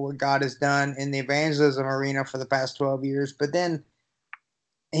incredible what God has done in the evangelism arena for the past 12 years. But then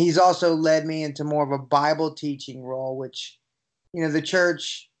he's also led me into more of a Bible teaching role, which, the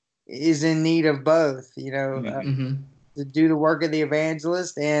church is in need of both, Mm-hmm. To do the work of the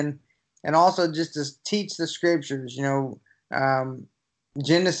evangelist and also just to teach the scriptures,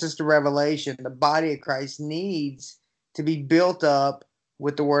 Genesis to Revelation. The body of Christ needs to be built up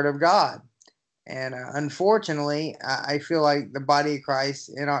with the Word of God. And unfortunately, I feel like the body of Christ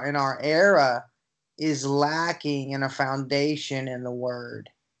in our era is lacking in a foundation in the Word.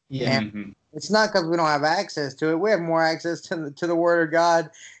 Yeah. And it's not because we don't have access to it. We have more access to the Word of God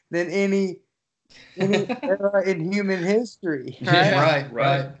than any era in human history. Right? Yeah,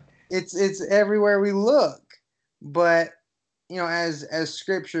 right. It's everywhere we look. But as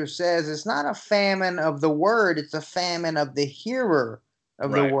Scripture says, it's not a famine of the Word; it's a famine of the hearer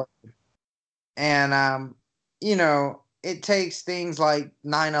of the Word. And it takes things like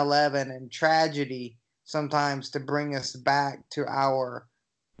 9/11 and tragedy sometimes to bring us back to our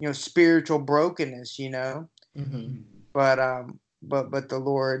spiritual brokenness. Mm-hmm. But the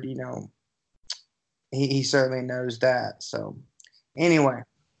Lord, he certainly knows that. So anyway.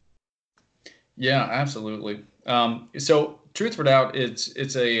 Yeah, absolutely. So Truth for Doubt,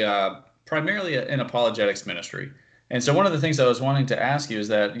 it's a primarily an apologetics ministry. And so one of the things I was wanting to ask you is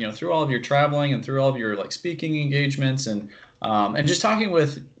that, through all of your traveling and through all of your like speaking engagements and just talking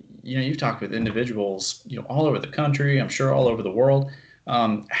with, you've talked with individuals, all over the country, I'm sure all over the world.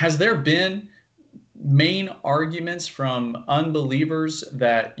 Has there been main arguments from unbelievers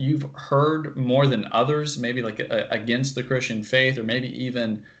that you've heard more than others, maybe like against the Christian faith, or maybe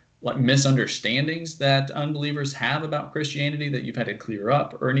even like misunderstandings that unbelievers have about Christianity that you've had to clear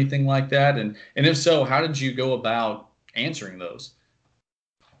up or anything like that? And if so, how did you go about answering those?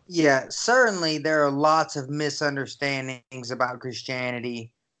 Yeah, certainly there are lots of misunderstandings about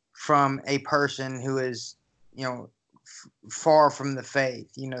Christianity from a person who is, far from the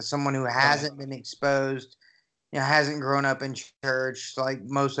faith, someone who hasn't been exposed, hasn't grown up in church like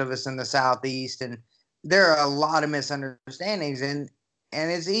most of us in the Southeast. And there are a lot of misunderstandings, and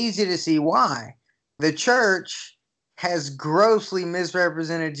it's easy to see why. The church has grossly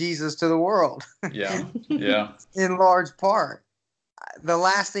misrepresented Jesus to the world. Yeah. Yeah. In large part. The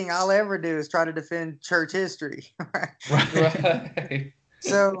last thing I'll ever do is try to defend church history. Right.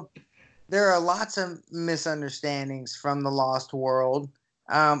 So there are lots of misunderstandings from the lost world.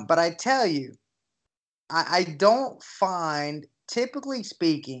 But I tell you, I don't find, typically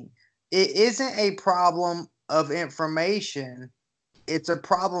speaking, it isn't a problem of information. It's a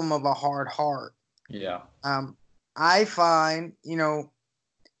problem of a hard heart. Yeah. I find,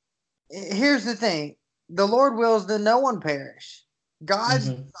 here's the thing. The Lord wills that no one perish. God's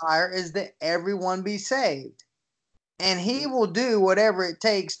desire is that everyone be saved. And he will do whatever it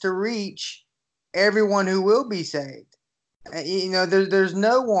takes to reach everyone who will be saved. There's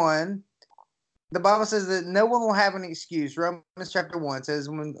no one. The Bible says that no one will have an excuse. Romans chapter 1 says,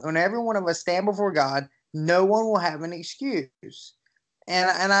 when every one of us stand before God, no one will have an excuse.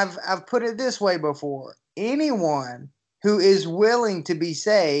 And I've put it this way before. Anyone who is willing to be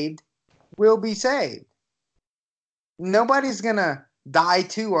saved will be saved. Nobody's going to die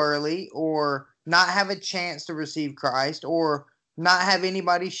too early or not have a chance to receive Christ or not have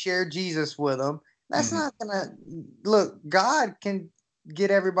anybody share Jesus with them. That's not going to look. God can get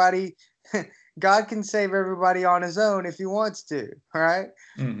everybody. God can save everybody on his own if he wants to. All right.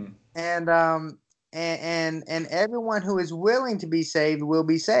 And everyone who is willing to be saved will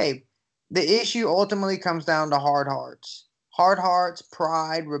be saved. The issue ultimately comes down to hard hearts,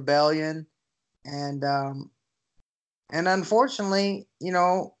 pride, rebellion, and unfortunately,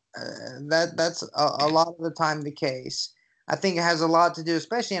 that's a lot of the time the case. I think it has a lot to do,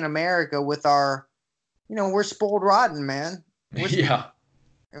 especially in America, with our, we're spoiled rotten, man. Yeah.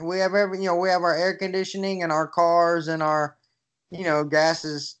 We have we have our air conditioning and our cars and our, gas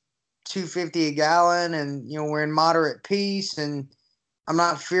is $2.50 a gallon, and we're in moderate peace, and I'm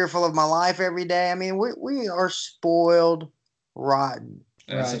not fearful of my life every day. I mean, we are spoiled rotten.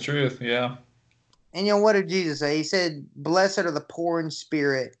 That's the truth. Yeah. And what did Jesus say? He said, "Blessed are the poor in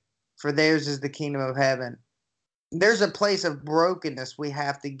spirit, for theirs is the kingdom of heaven." There's a place of brokenness we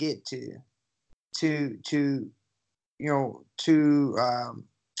have to get to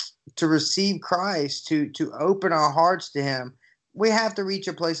receive Christ, to open our hearts to him. We have to reach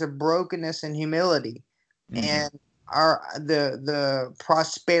a place of brokenness and humility. And the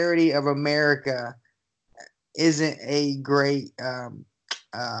prosperity of America isn't a great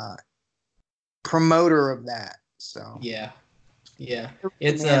promoter of that. So yeah,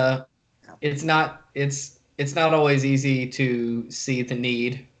 it's not always easy to see the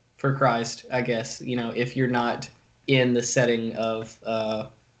need for Christ, I guess, if you're not in the setting of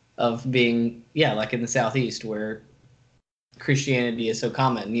being, like in the Southeast where Christianity is so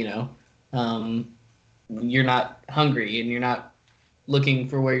common. You're not hungry and you're not looking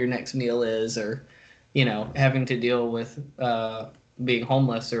for where your next meal is, or having to deal with being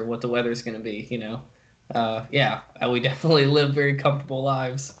homeless or what the weather's going to be. We definitely live very comfortable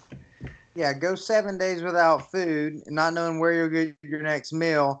lives. Yeah, go 7 days without food, not knowing where you'll get your next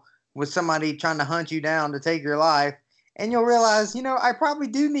meal, with somebody trying to hunt you down to take your life, and you'll realize, I probably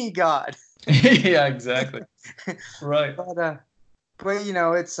do need God. Yeah, exactly. Right. But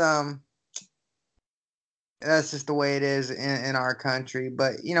it's that's just the way it is in our country.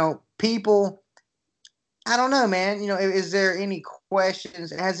 But people, I don't know, man. Is there any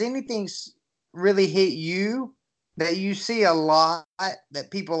questions? Has anything really hit you that you see a lot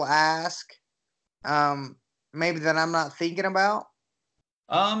that people ask, maybe that I'm not thinking about?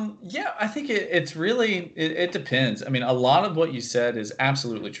 Yeah, I think it's really, it depends. I mean, a lot of what you said is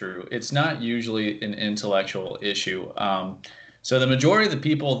absolutely true. It's not usually an intellectual issue. So the majority of the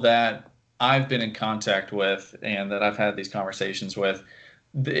people that I've been in contact with and that I've had these conversations with,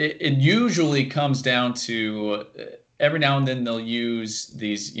 it usually comes down to every now and then they'll use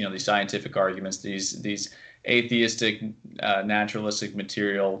these scientific arguments, these atheistic, naturalistic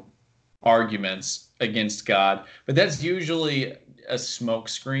material arguments against God, but that's usually a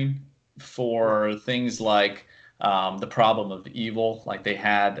smokescreen for things like the problem of evil. Like they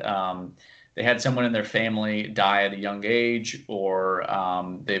had someone in their family die at a young age, or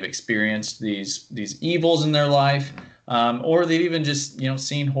they've experienced these evils in their life, or they've even just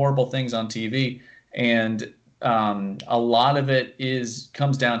seen horrible things on TV, and a lot of it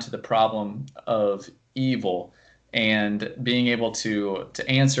comes down to the problem of evil, and being able to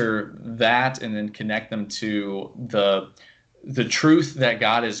answer that and then connect them to the truth that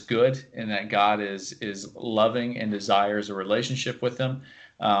God is good and that God is loving and desires a relationship with them,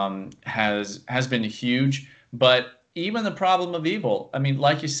 has been huge. But even the problem of evil, I mean,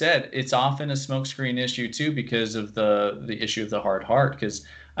 like you said, it's often a smokescreen issue too, because of the issue of the hard heart. Because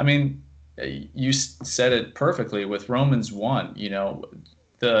I mean, you said it perfectly with Romans 1.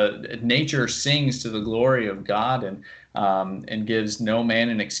 The nature sings to the glory of God, and gives no man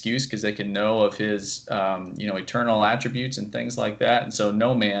an excuse, because they can know of his eternal attributes and things like that. And so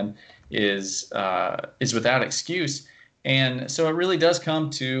no man is without excuse. And so it really does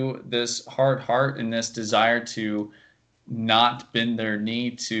come to this hard heart and this desire to not bend their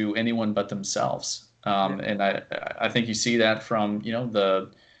knee to anyone but themselves. And I think you see that from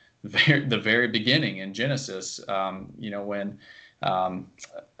the very beginning in Genesis. When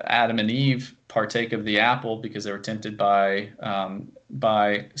Adam and Eve partake of the apple because they were tempted by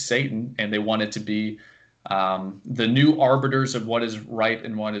Satan, and they wanted to be the new arbiters of what is right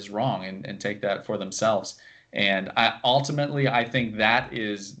and what is wrong, and take that for themselves. And ultimately, I think that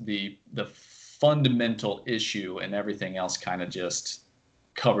is the fundamental issue, and everything else kind of just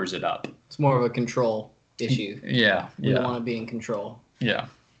covers it up. It's more of a control issue. Yeah. We want to be in control. Yeah.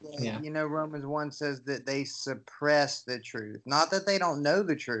 Yeah. Romans 1 says that they suppress the truth, not that they don't know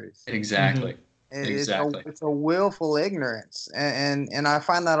the truth. Exactly. Exactly. It's a willful ignorance, and I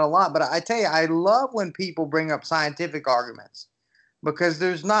find that a lot. But I tell you, I love when people bring up scientific arguments, because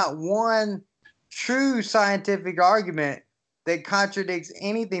there's not one true scientific argument that contradicts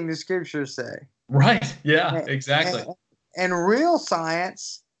anything the scriptures say. Right. Yeah, exactly. And real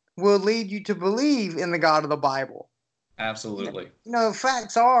science will lead you to believe in the God of the Bible. Absolutely.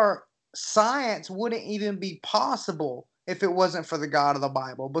 Facts are, science wouldn't even be possible if it wasn't for the God of the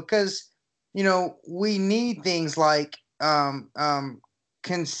Bible, because we need things like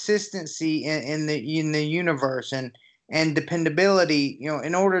consistency in the universe, and dependability,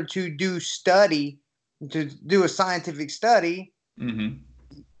 in order to do a scientific study. Mm-hmm.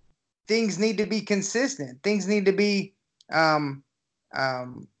 Things need to be consistent. Things need to be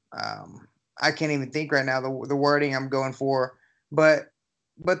I can't even think right now the wording I'm going for, but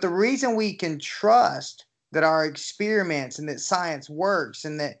the reason we can trust that our experiments and that science works,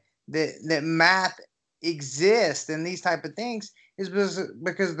 and that math exists and these type of things, is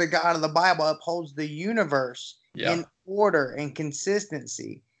because the God of the Bible upholds the universe in order and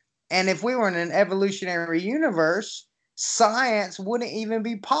consistency. And if we were in an evolutionary universe, science wouldn't even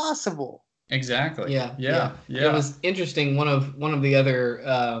be possible. Exactly. Yeah. It was interesting. One of the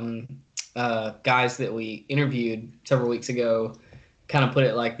other guys that we interviewed several weeks ago kind of put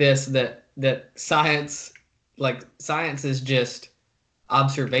it like this: that science is just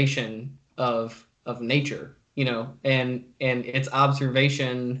observation of nature, and it's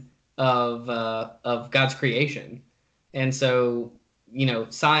observation of God's creation. And so,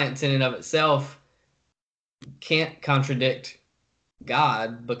 science in and of itself can't contradict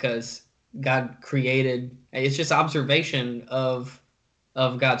God, because God created. It's just observation of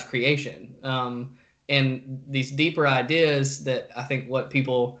God's creation. And these deeper ideas that I think what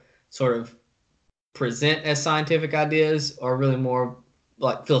people sort of present as scientific ideas are really more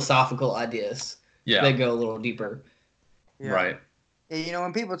like philosophical ideas that go a little deeper. Yeah. Right.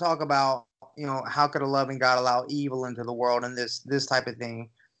 When people talk about, how could a loving God allow evil into the world, and this type of thing,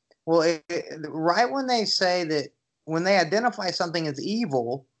 well, right when they say that, when they identify something as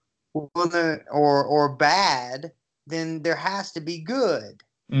evil, or bad, then there has to be good.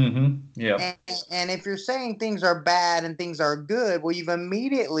 Mm-hmm. Yeah. And if you're saying things are bad and things are good, well,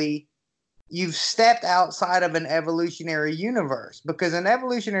 you've stepped outside of an evolutionary universe, because in an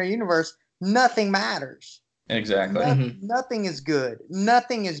evolutionary universe, nothing matters. Exactly. Nothing is good.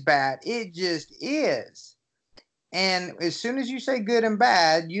 Nothing is bad. It just is. And as soon as you say good and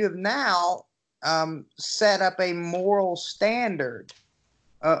bad, you have now set up a moral standard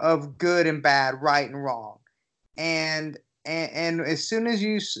of good and bad, right and wrong. And as soon as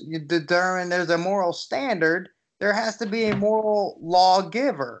you determine there's a moral standard, there has to be a moral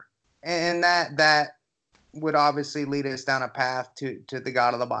lawgiver. And that would obviously lead us down a path to the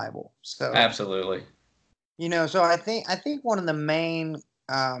God of the Bible. So absolutely. So I think one of the main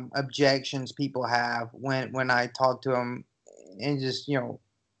objections people have when I talk to them in just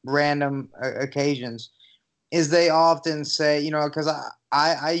random occasions is they often say, because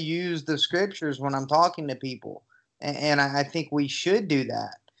I use the scriptures when I'm talking to people, and I think we should do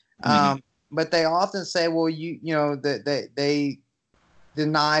that. Mm-hmm. But they often say, well, that they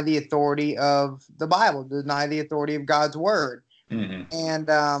deny the authority of the Bible, deny the authority of God's word.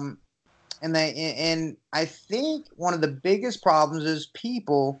 Mm-hmm. And I think one of the biggest problems is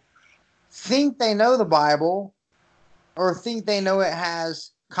people think they know the Bible, or think they know it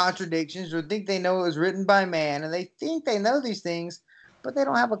has contradictions, or think they know it was written by man, and they think they know these things, but they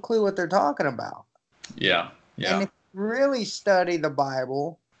don't have a clue what they're talking about. Yeah. And if you really study the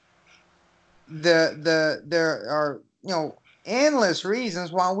Bible, there are endless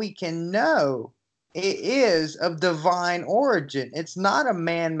reasons why we can know it is of divine origin. It's not a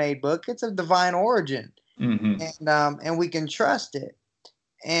man-made book. It's of divine origin. And we can trust it.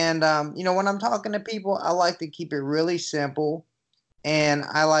 And, when I'm talking to people, I like to keep it really simple. And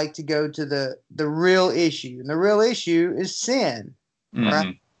I like to go to the real issue. And the real issue is sin,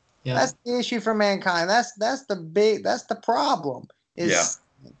 right? Yeah. That's the issue for mankind. That's the problem.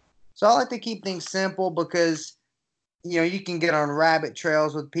 So I like to keep things simple because, you can get on rabbit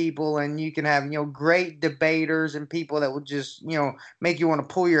trails with people and you can have, great debaters and people that will just, make you want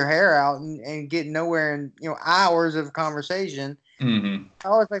to pull your hair out and get nowhere in, hours of conversation. I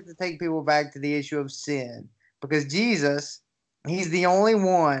always like to take people back to the issue of sin because Jesus, he's the only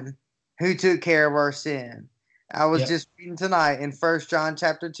one who took care of our sin. I was just reading tonight in 1 John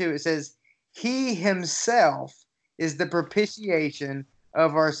chapter 2. It says, he himself is the propitiation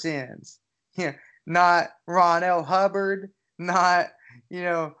of our sins. Yeah, not Ron L. Hubbard, not,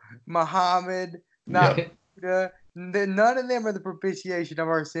 Muhammad, not Buddha. None of them are the propitiation of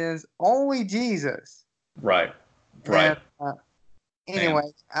our sins. Only Jesus. Right. And,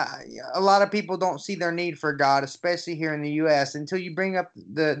 anyway, a lot of people don't see their need for God, especially here in the U.S., until you bring up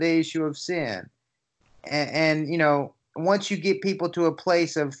the issue of sin. And once you get people to a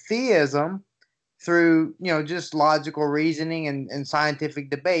place of theism through, just logical reasoning and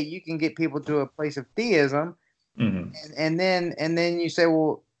scientific debate, you can get people to a place of theism. And then you say,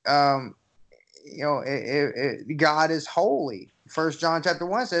 well, God is holy. 1 John chapter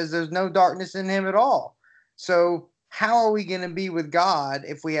 1 says there's no darkness in him at all. So how are we going to be with God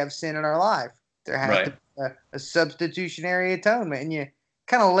if we have sin in our life? There has to be a substitutionary atonement. And you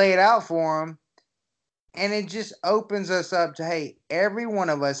kind of lay it out for them. And it just opens us up to, hey, every one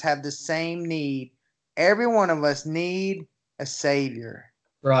of us have the same need. Every one of us need a Savior.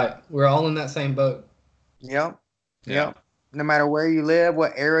 Right. We're all in that same boat. Yep. No matter where you live,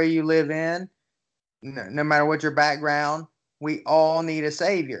 what area you live in, no matter what your background, we all need a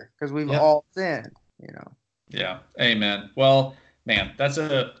Savior because we've all sinned, Yeah. Amen. Well, man,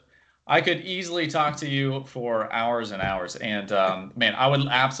 I could easily talk to you for hours and hours. And, man, I would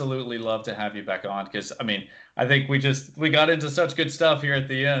absolutely love to have you back on because, I think we got into such good stuff here at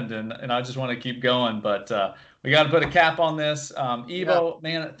the end and I just want to keep going, but we got to put a cap on this. Ebo,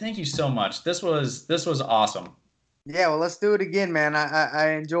 man, thank you so much. This was awesome. Yeah. Well, let's do it again, man. I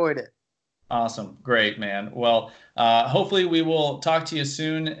enjoyed it. Awesome. Great, man. Well, hopefully we will talk to you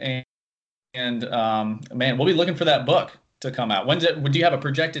soon and man, we'll be looking for that book to come out. Do you have a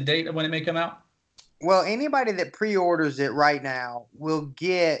projected date of when it may come out? Well, anybody that pre-orders it right now will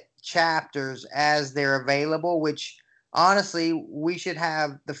get chapters as they're available, which honestly, we should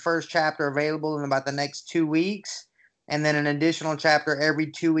have the first chapter available in about the next 2 weeks, and then an additional chapter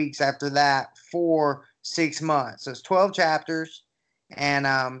every 2 weeks after that for 6 months. So it's 12 chapters, and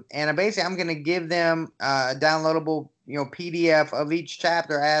basically I'm going to give them a downloadable, PDF of each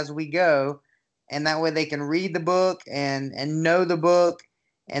chapter as we go. And that way they can read the book and know the book.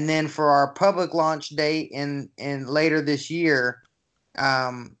 And then for our public launch date in later this year,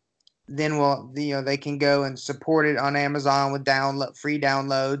 then they can go and support it on Amazon with free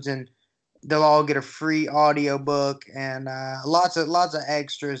downloads, and they'll all get a free audio book and lots of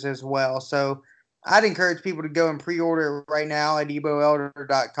extras as well. So I'd encourage people to go and pre-order it right now at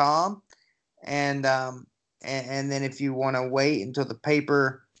eboelder.com. And then if you want to wait until the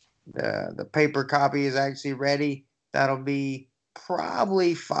paper copy is actually ready, that'll be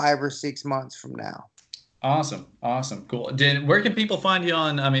probably 5 or 6 months from now. Awesome. Cool. Where can people find you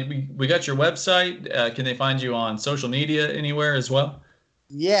on? We got your website. Can they find you on social media anywhere as well?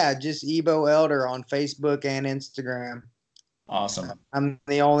 Yeah, just Ebo Elder on Facebook and Instagram. Awesome. I'm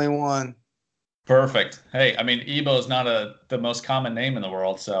the only one. Perfect. Hey, Ebo is not the most common name in the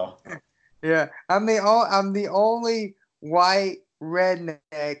world, so. Yeah, I'm the only white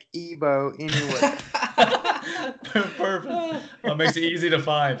redneck Ebo anyway. Perfect. Well, it makes it easy to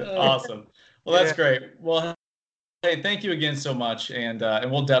find. Awesome. Well, that's great. Well, hey, thank you again so much, and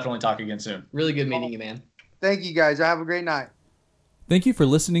we'll definitely talk again soon. Really good meeting you, man. Thank you, guys. Have a great night. Thank you for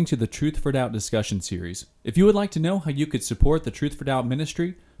listening to the Truth for Doubt discussion series. If you would like to know how you could support the Truth for Doubt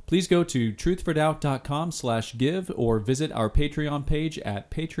ministry, please go to truthfordoubt.com/give or visit our Patreon page at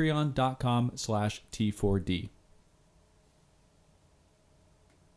patreon.com/T4D.